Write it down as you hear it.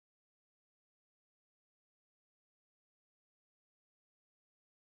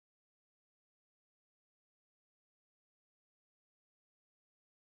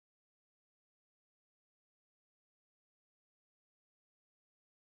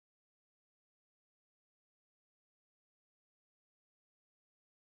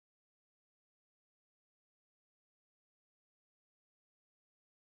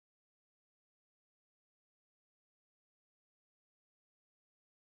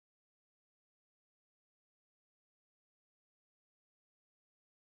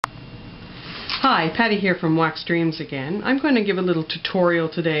Hi, Patty here from Wax Dreams again. I'm going to give a little tutorial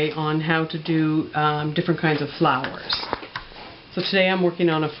today on how to do different kinds of flowers. So today I'm working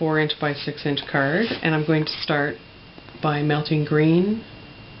on a 4" by 6" card, and I'm going to start by melting a green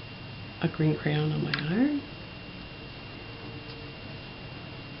crayon on my iron.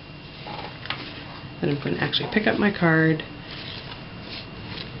 Then I'm going to actually pick up my card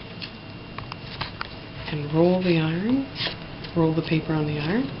and roll the paper on the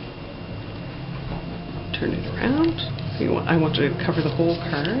iron. Turn it around. I want to cover the whole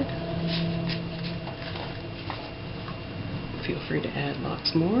card. Feel free to add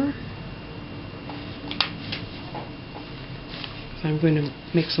lots more. So I'm going to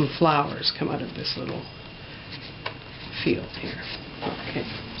make some flowers come out of this little field here. Okay,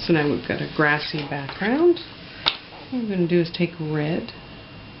 so now we've got a grassy background. What I'm going to do is take red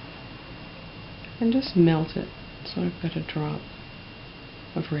and just melt it. So I've got a drop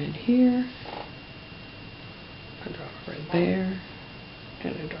of red here, a drop of red there,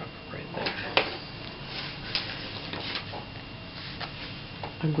 and a drop of red there.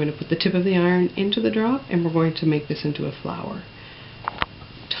 I'm going to put the tip of the iron into the drop, and we're going to make this into a flower.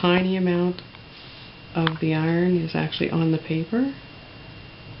 A tiny amount of the iron is actually on the paper.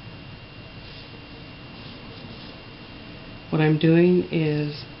 What I'm doing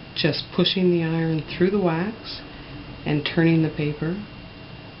is just pushing the iron through the wax and turning the paper.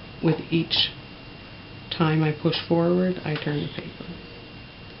 With each time I push forward, I turn the paper.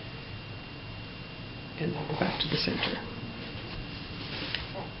 And then go back to the center.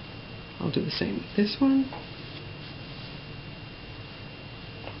 I'll do the same with this one.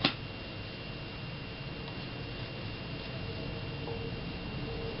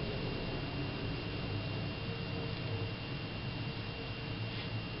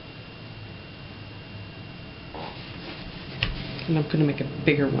 And I'm going to make a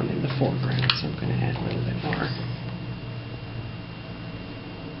bigger one in the foreground, so I'm going to add a little bit more.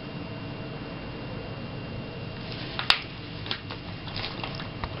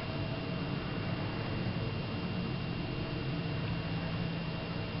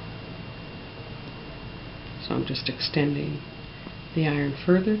 So I'm just extending the iron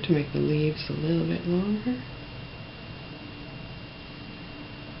further to make the leaves a little bit longer.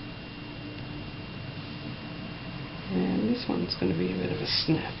 And this one's going to be a bit of a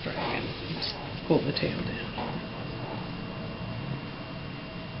snapdragon. Just pull the tail down.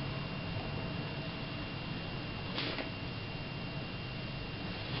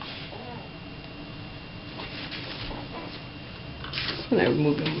 And I would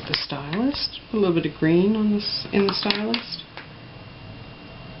move in with the stylist. A little bit of green on this in the stylist.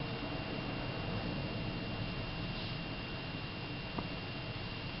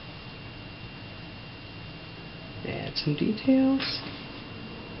 Add some details.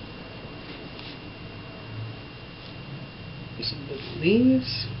 Some little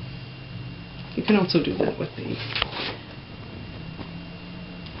leaves. You can also do that with the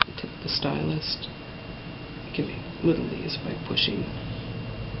tip of the stylist. You can make little leaves by pushing.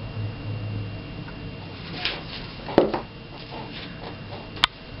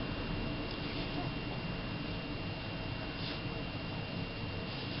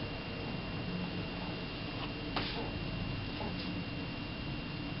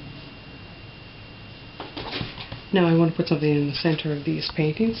 Now I want to put something in the center of these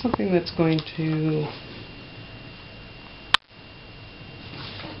paintings, something that's going to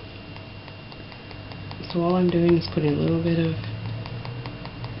so all I'm doing is putting a little bit of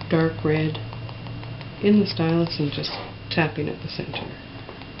dark red in the stylus and just tapping at the center.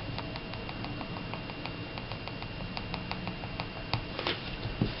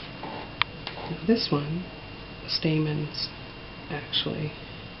 Now this one, the stamens actually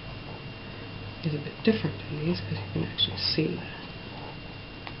is a bit different in these because you can actually see that.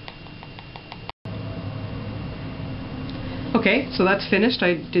 Okay, so that's finished.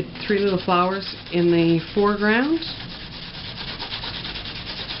 I did 3 little flowers in the foreground,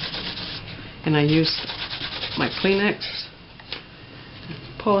 and I used my Kleenex to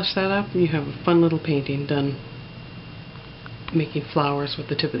polish that up, and you have a fun little painting done making flowers with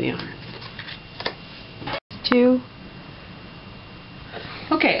the tip of the iron. 2.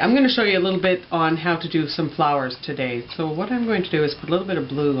 Okay, I'm going to show you a little bit on how to do some flowers today. So what I'm going to do is put a little bit of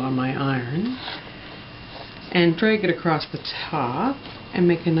blue on my iron and drag it across the top and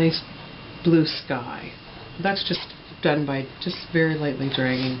make a nice blue sky. That's just done by just very lightly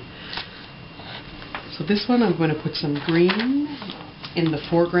dragging. So this one I'm going to put some green in the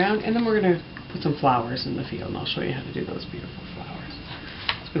foreground, and then we're going to put some flowers in the field, and I'll show you how to do those beautiful flowers.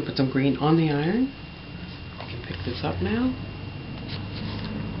 So I'm going to put some green on the iron. I can pick this up now.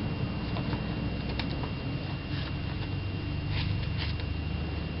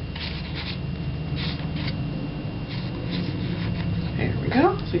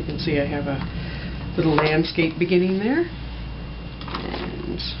 So you can see I have a little landscape beginning there.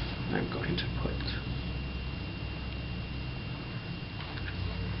 And I'm going to put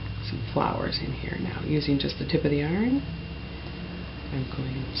some flowers in here now using just the tip of the iron. I'm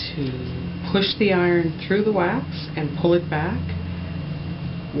going to push the iron through the wax and pull it back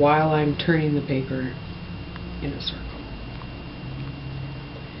while I'm turning the paper in a circle.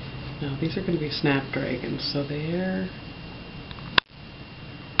 Now these are going to be snapdragons, so they're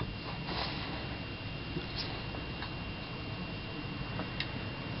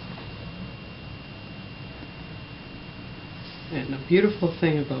and a beautiful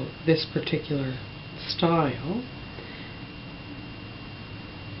thing about this particular style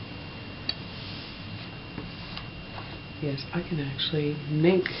is I can actually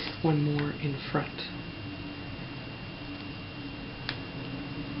make one more in front.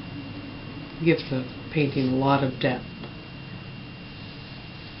 It gives the painting a lot of depth.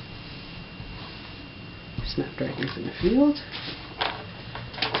 Snapdragons in the field.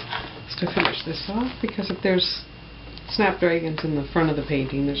 Just to finish this off, because if there's snapdragons in the front of the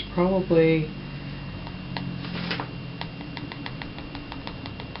painting, there's probably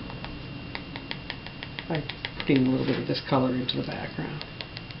by putting a little bit of this color into the background.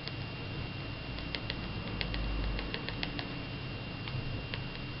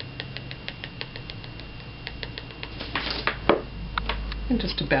 And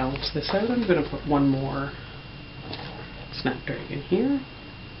just to balance this out, I'm going to put one more snapdragon here.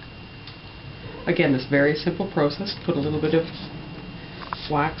 Again, this very simple process. Put a little bit of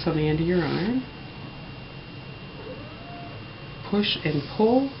wax on the end of your iron. Push and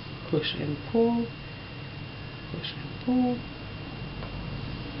pull, push and pull, push and pull.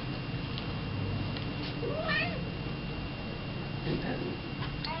 And then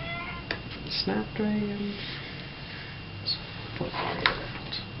snapdragon.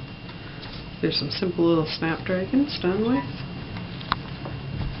 There's some simple little snapdragons done with.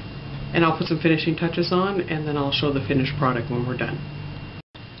 And I'll put some finishing touches on, and then I'll show the finished product when we're done.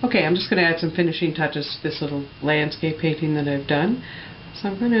 Okay, I'm just going to add some finishing touches to this little landscape painting that I've done. So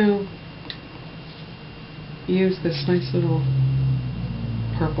I'm going to use this nice little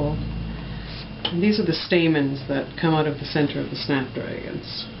purple. And these are the stamens that come out of the center of the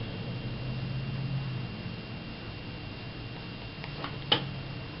snapdragons.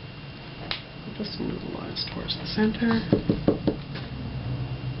 Just a little lines towards the center.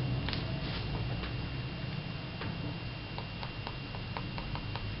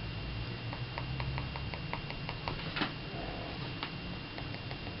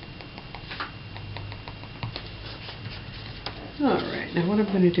 Alright, now what I'm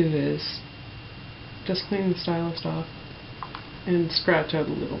going to do is just clean the stylist off and scratch out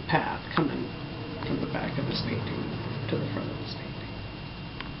a little path coming from the back of this painting to the front of this painting.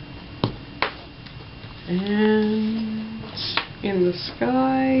 And in the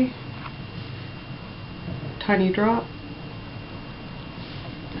sky, tiny drop.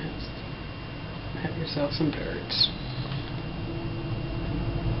 Have yourself some birds.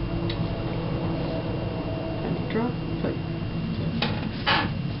 Tiny drop.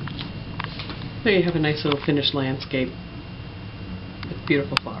 There you have a nice little finished landscape with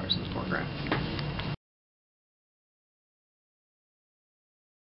beautiful flowers.